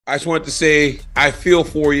I just wanted to say I feel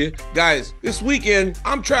for you. Guys, this weekend,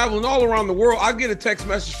 I'm traveling all around the world. I get a text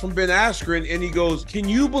message from Ben Askren, and he goes, can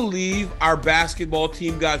you believe our basketball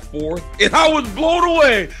team got fourth? And I was blown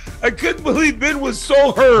away. I couldn't believe Ben was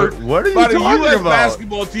so hurt what are you by the talking U.S. about?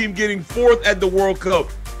 basketball team getting fourth at the World Cup.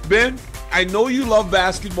 Ben, I know you love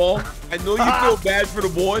basketball. I know you feel bad for the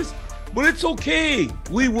boys. But it's okay.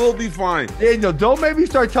 We will be fine. Daniel, don't make me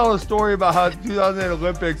start telling a story about how 2008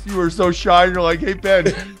 Olympics you were so shy. And you're like, hey,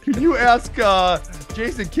 Ben, can you ask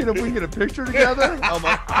Jason Kidd if we can get a picture together? I'm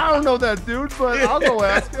like, I don't know that dude, but I'll go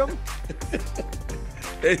ask him.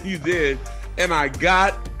 And you did. And I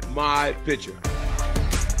got my picture.